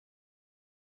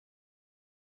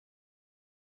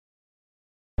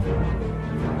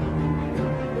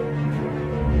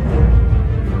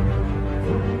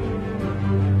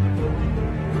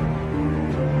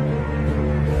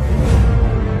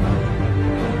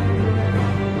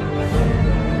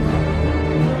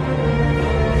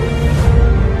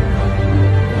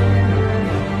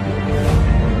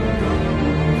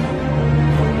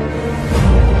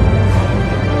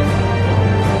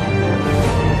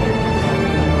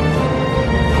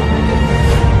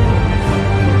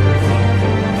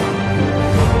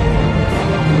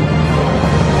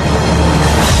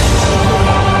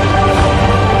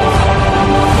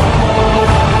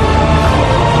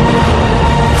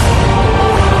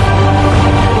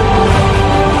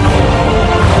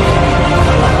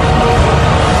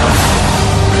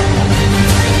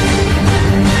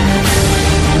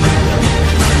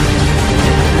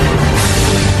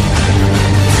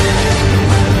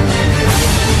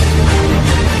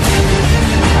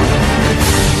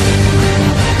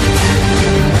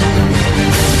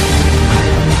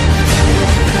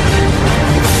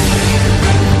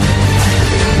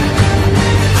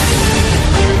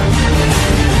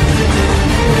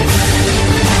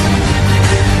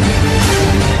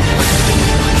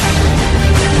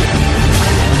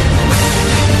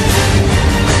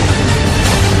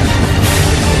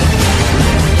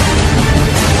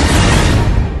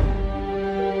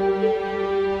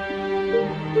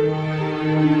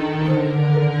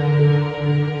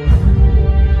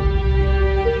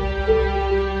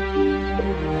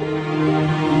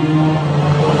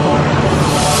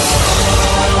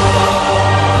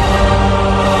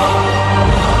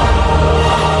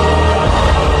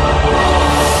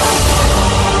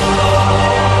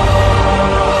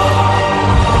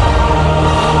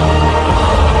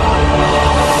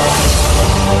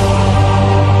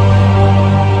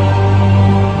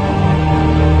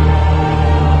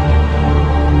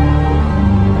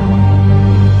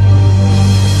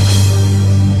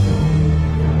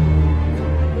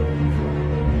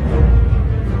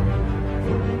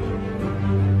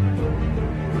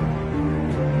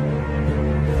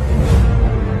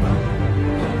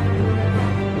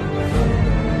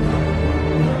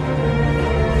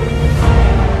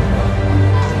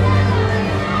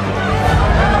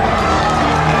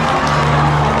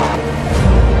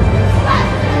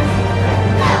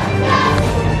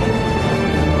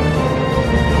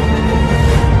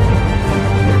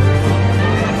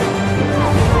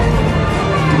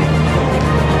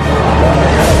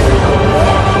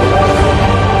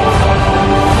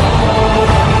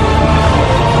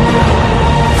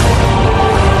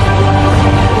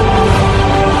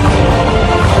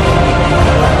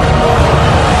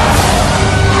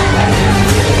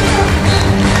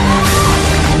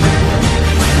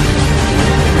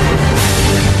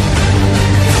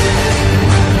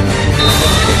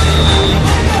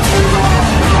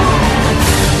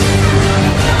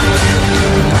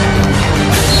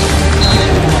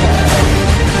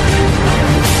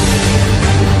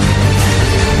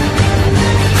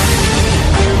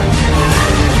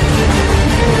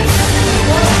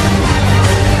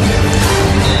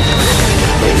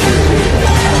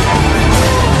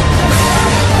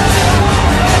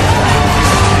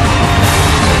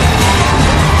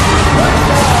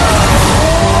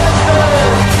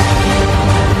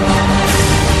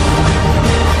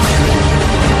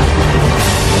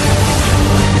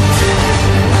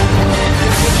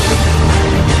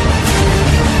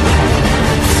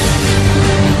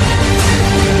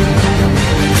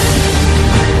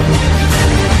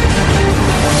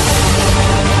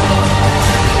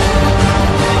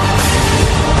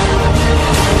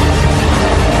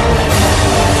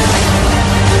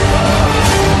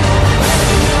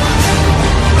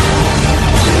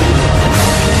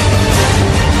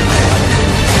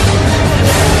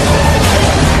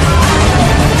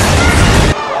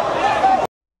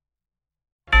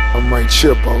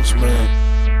Chipos, man.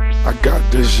 I got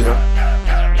this, yeah.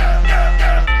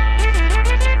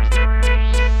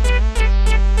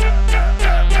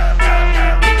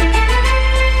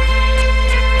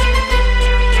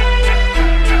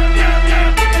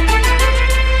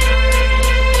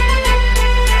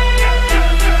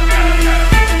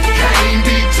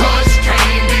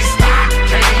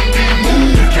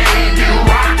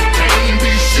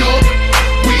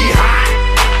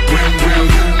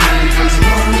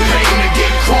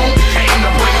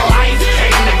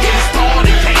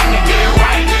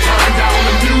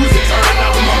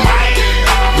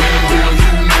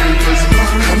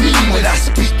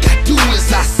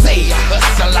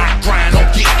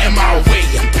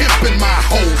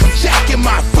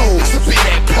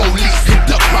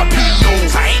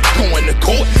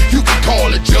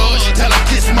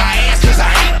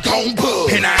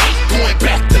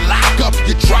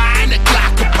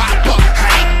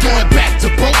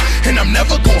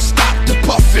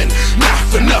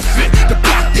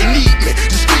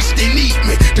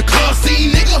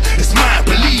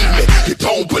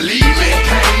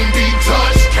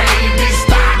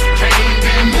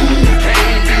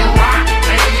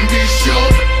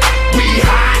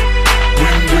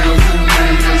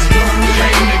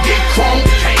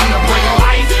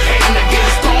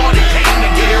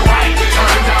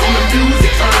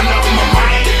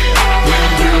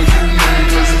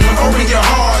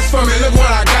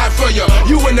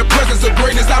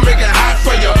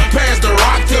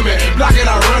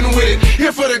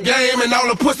 And all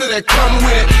the pussy that come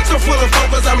with it. So full of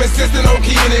focus, I'm insisting on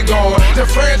keeping it going. The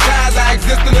franchise, I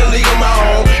exist in a league of my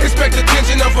own. Expect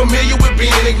attention, I'm familiar with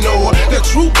being ignored. The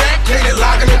true back, cated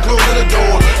locking and closing the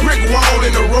door. Brick wall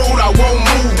in the road, I won't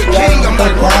move. The king, I'm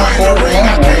like Raw in the ring,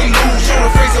 I can't lose. Show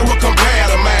the face of what compare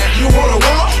to mine. You wanna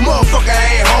walk? Motherfucker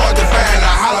ain't hard to find.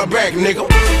 I holler back, nigga.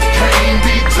 Can't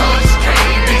be touched,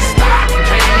 can't be stopped,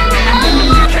 can't be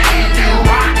moved, can't be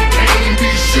rocked, can't be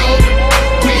shook.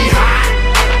 We hot.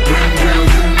 When will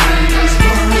you niggas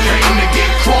learn? Came to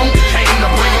get crunk, came to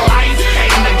bring life,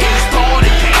 came to get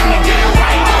started, came to get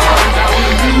right. Turn down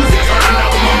the music, turn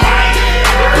up my mic.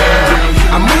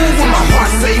 I move when my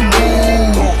heart say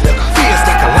move. Feels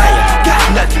like a lion, got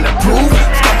nothing to prove.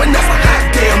 Stubborn as a hot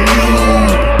damn moon.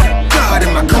 God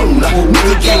in my corner,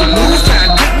 nigga can't lose.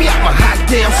 Trying to get me out my hot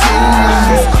damn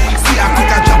shoes. See how quick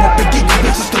I drop up and get you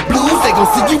bitches the blues. They gon'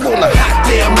 see you on a hot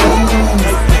damn move.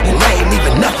 And I ain't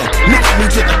even nothing. Mix me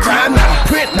to the crime, not a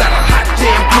print, not a hot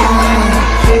damn proof.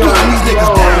 Putting these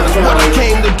niggas down is what I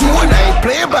came to do, and I ain't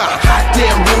playing by a hot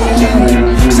damn rule.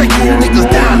 Shake you niggas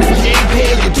down if you ain't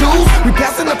paying your dues. We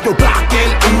passing up your block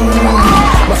and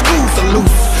ooh, my screws are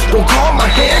loose. Don't call my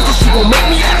hand, cause she gon' make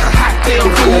me act a hot damn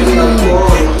fool.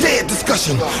 Dead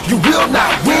discussion, you will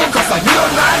not win, cause I will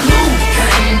not lose.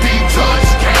 Can't be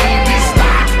touched, can't be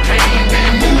stopped, can't be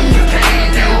moved, can't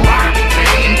be rocked,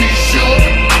 can't be shook.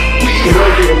 We came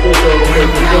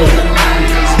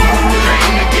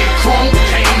to get crunk,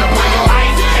 came to bring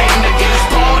life, came to get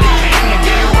started, came to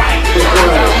get right. Turn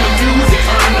down the music,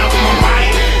 turn up my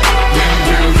mic. When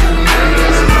will you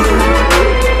niggas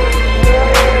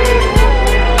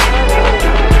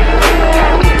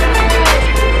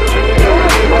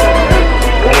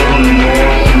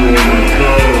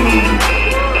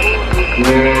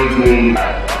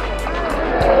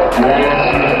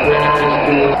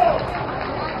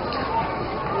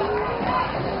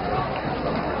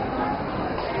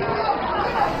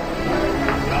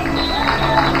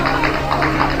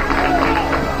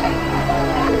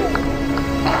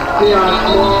They are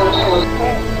small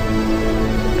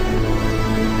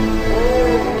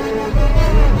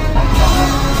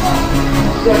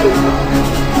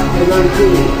and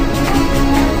 19.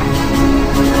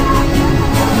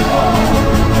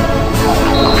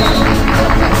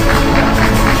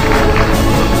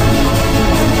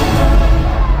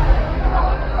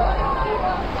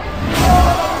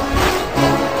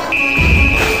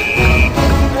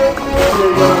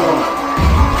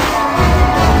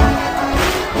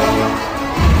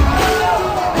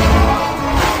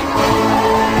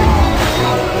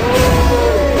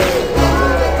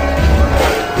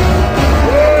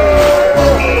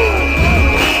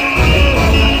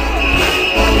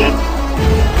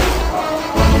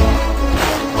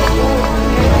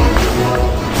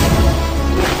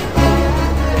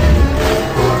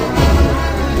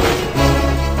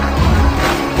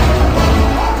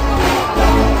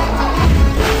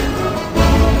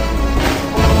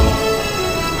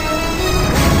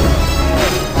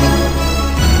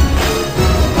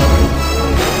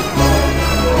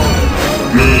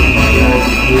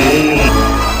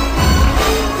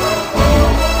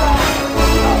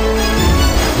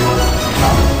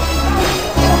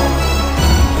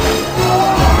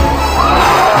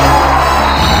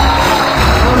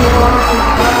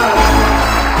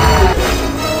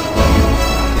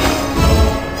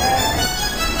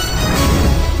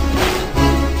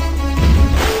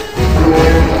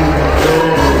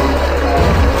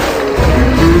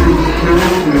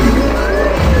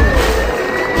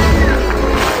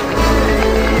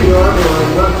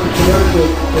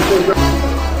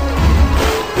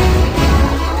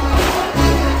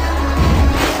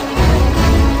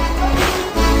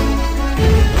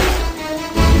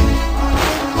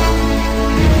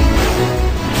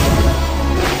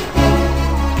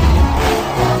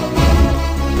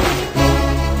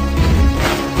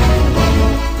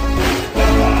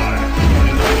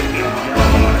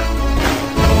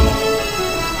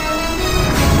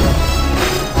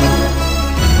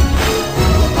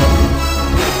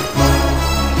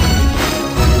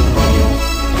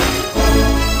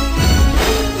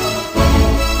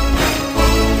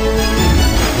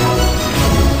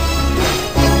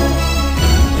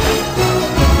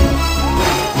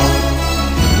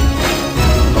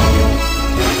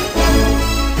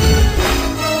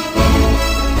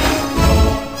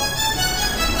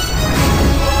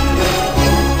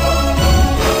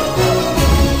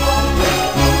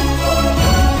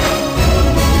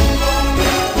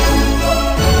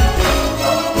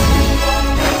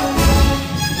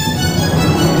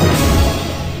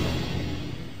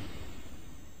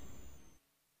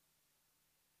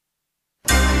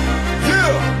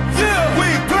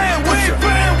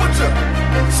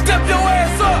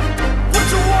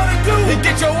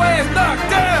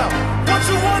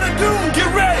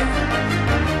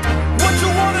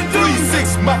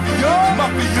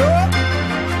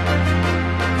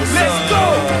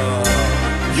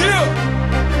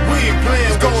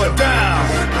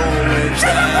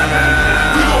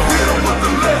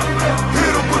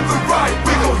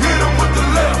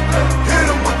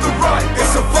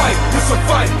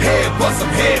 head bust 'em,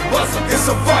 head bust 'em. It's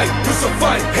a fight, it's a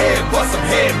fight, head bust 'em,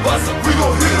 head bust 'em. We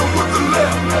gon' hit 'em with the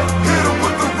left, hit 'em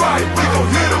with the right. We gon'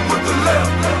 hit 'em with the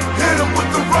left, hit 'em with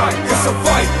the right. It's a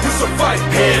fight,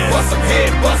 head bust 'em,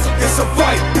 head bust 'em. It's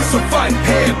a fight,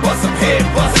 head bust 'em, head